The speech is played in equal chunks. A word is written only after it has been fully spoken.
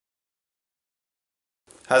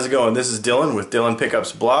How's it going? This is Dylan with Dylan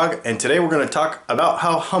Pickups blog, and today we're going to talk about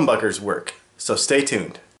how humbuckers work. So stay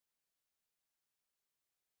tuned.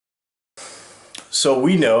 So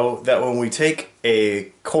we know that when we take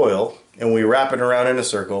a coil and we wrap it around in a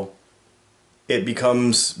circle, it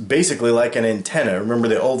becomes basically like an antenna. Remember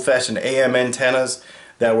the old-fashioned AM antennas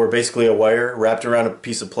that were basically a wire wrapped around a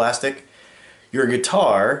piece of plastic? Your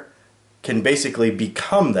guitar can basically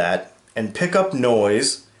become that and pick up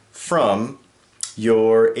noise from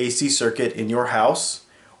your AC circuit in your house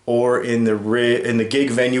or in the gig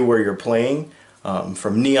venue where you're playing,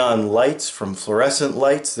 from neon lights, from fluorescent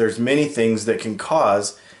lights. There's many things that can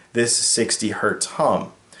cause this 60 hertz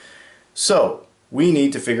hum. So we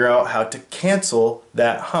need to figure out how to cancel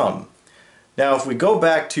that hum. Now if we go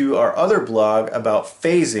back to our other blog about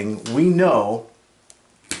phasing, we know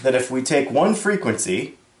that if we take one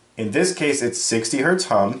frequency, in this case it's 60 hertz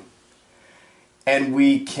hum, and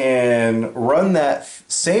we can run that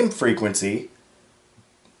same frequency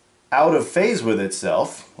out of phase with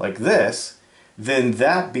itself, like this, then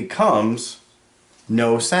that becomes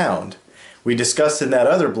no sound. We discussed in that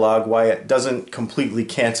other blog why it doesn't completely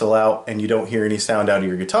cancel out and you don't hear any sound out of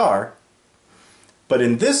your guitar. But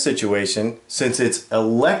in this situation, since it's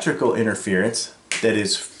electrical interference that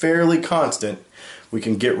is fairly constant, we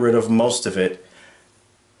can get rid of most of it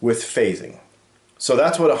with phasing. So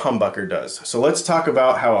that's what a humbucker does. So let's talk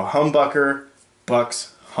about how a humbucker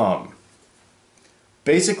bucks hum.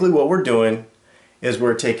 Basically what we're doing is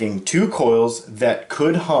we're taking two coils that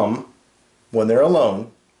could hum when they're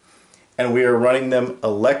alone, and we are running them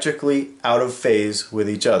electrically out of phase with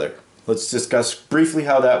each other. Let's discuss briefly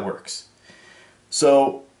how that works.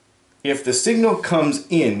 So if the signal comes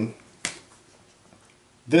in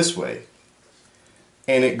this way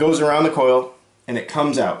and it goes around the coil and it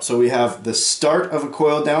comes out, so we have the start of a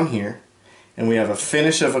coil down here and we have a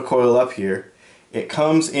finish of a coil up here. It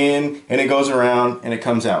comes in and it goes around and it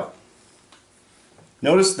comes out.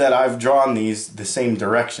 Notice that I've drawn these the same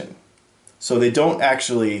direction, so they don't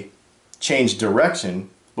actually change direction,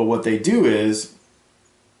 but what they do is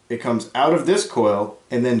it comes out of this coil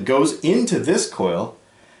and then goes into this coil,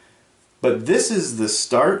 but this is the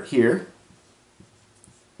start here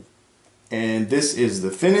and this is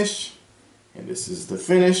the finish, and this is the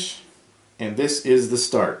finish, and this is the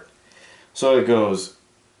start. So it goes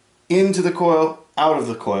into the coil, out of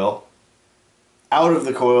the coil, out of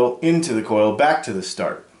the coil, into the coil, back to the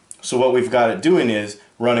start. So what we've got it doing is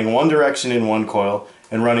running one direction in one coil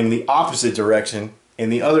and running the opposite direction in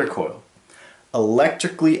the other coil.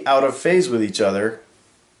 Electrically out of phase with each other,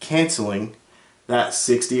 canceling that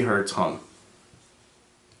 60 hertz hum.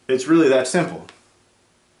 It's really that simple.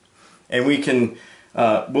 And we can,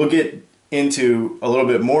 we'll get into a little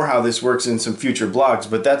bit more how this works in some future blogs,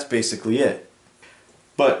 but that's basically it.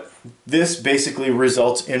 But this basically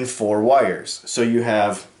results in 4 wires. So you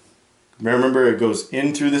have, remember, it goes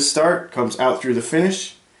in through the start, comes out through the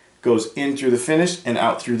finish, goes in through the finish, and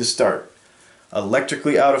out through the start.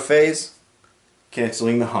 Electrically out of phase,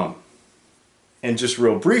 canceling the hum. And just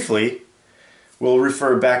real briefly, we'll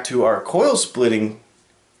refer back to our coil splitting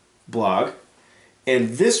blog,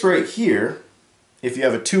 and this right here, if you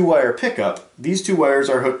have a 2-wire pickup, these 2 wires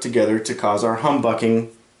are hooked together to cause our humbucking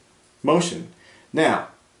motion. Now,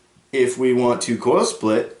 if we want to coil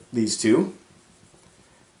split these two,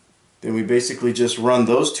 then we basically just run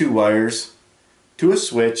those 2 wires to a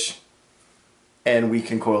switch and we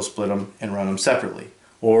can coil split them and run them separately.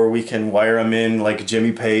 Or we can wire them in like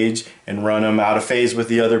Jimmy Page and run them out of phase with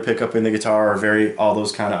the other pickup in the guitar, or all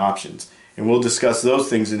those kind of options. And we'll discuss those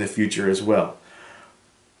things in the future as well.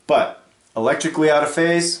 But electrically out of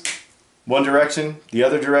phase, one direction, the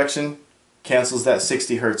other direction, cancels that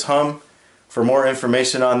 60 hertz hum. For more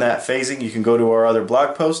information on that phasing, you can go to our other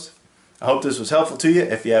blog post. I hope this was helpful to you.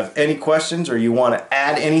 If you have any questions or you want to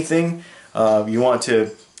add anything, you want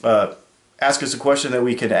to ask us a question that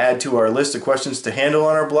we can add to our list of questions to handle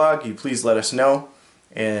on our blog, you please let us know.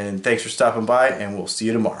 And thanks for stopping by, and we'll see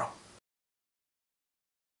you tomorrow.